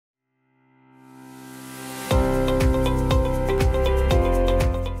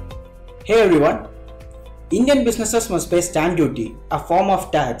Hey everyone, Indian businesses must pay stamp duty, a form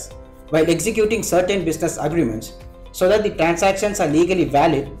of tax, while executing certain business agreements so that the transactions are legally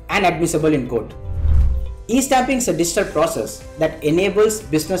valid and admissible in court. E-stamping is a digital process that enables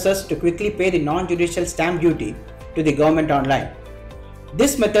businesses to quickly pay the non-judicial stamp duty to the government online.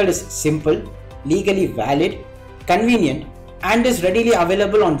 This method is simple, legally valid, convenient, and is readily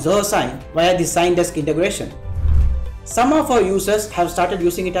available on Zoho Sign via the Sign Desk integration. Some of our users have started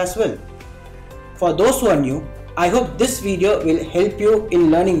using it as well. For those who are new, I hope this video will help you in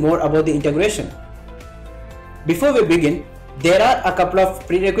learning more about the integration. Before we begin, there are a couple of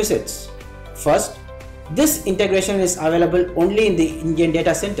prerequisites. First, this integration is available only in the Indian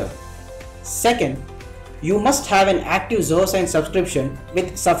data center. Second, you must have an active Zoho Sign subscription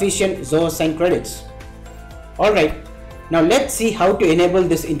with sufficient Zoho Sign credits. Alright, now let's see how to enable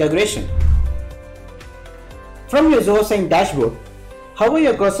this integration. From your Zoho Sign dashboard, hover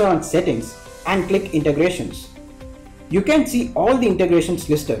your cursor on Settings and click Integrations. You can see all the integrations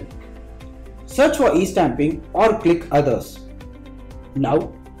listed. Search for e-stamping or click Others.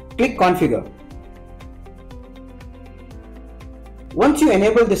 Now, click Configure. Once you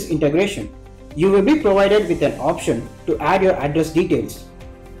enable this integration, you will be provided with an option to add your address details.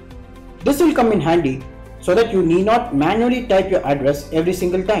 This will come in handy so that you need not manually type your address every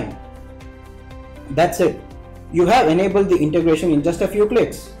single time. That's it. You have enabled the integration in just a few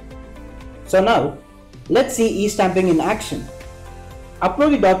clicks. So now, let's see e-stamping in action.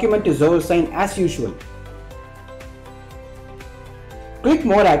 Upload the document to Zoho Sign as usual. Click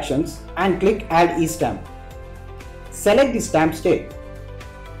More Actions and click Add e-stamp. Select the stamp state.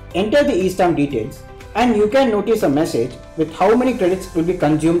 Enter the e-stamp details and you can notice a message with how many credits will be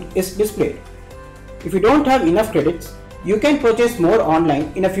consumed is displayed. If you don't have enough credits, you can purchase more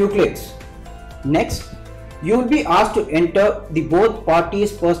online in a few clicks. Next, you will be asked to enter the both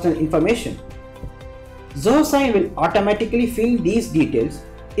parties' personal information. Zoho Sign will automatically fill these details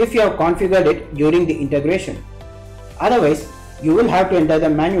if you have configured it during the integration. Otherwise, you will have to enter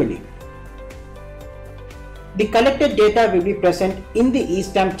them manually. The collected data will be present in the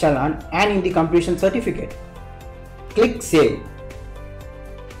e-stamp challan and in the completion certificate. Click Save.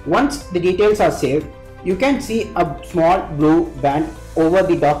 Once the details are saved, you can see a small blue band over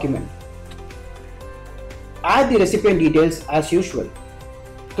the document. Add the recipient details as usual.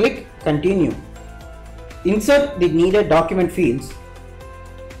 Click Continue. Insert the needed document fields.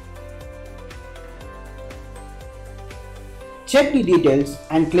 Check the details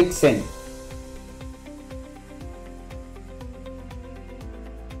and click Send.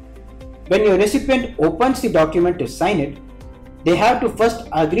 When your recipient opens the document to sign it, they have to first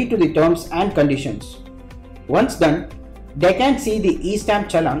agree to the terms and conditions. Once done, they can see the e-stamp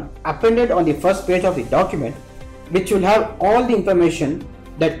challan appended on the first page of the document, which will have all the information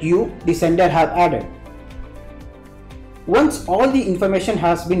that you, the sender, have added. Once all the information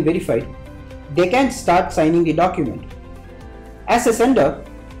has been verified, they can start signing the document. As a sender,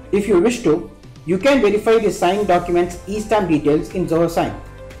 if you wish to, you can verify the signed document's e-stamp details in Zoho Sign.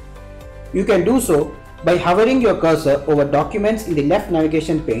 You can do so by hovering your cursor over documents in the left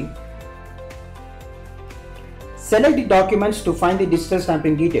navigation pane. Select the documents to find the digital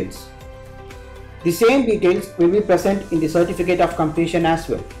stamping details. The same details will be present in the certificate of completion as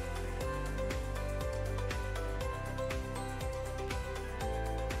well.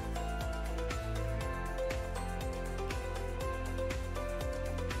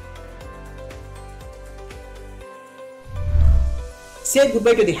 Say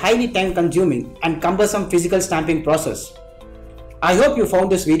goodbye to the highly time-consuming and cumbersome physical stamping process. I hope you found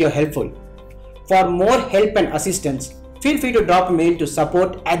this video helpful. For more help and assistance, feel free to drop a mail to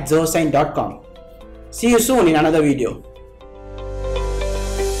support@zohosign.com. See you soon in another video.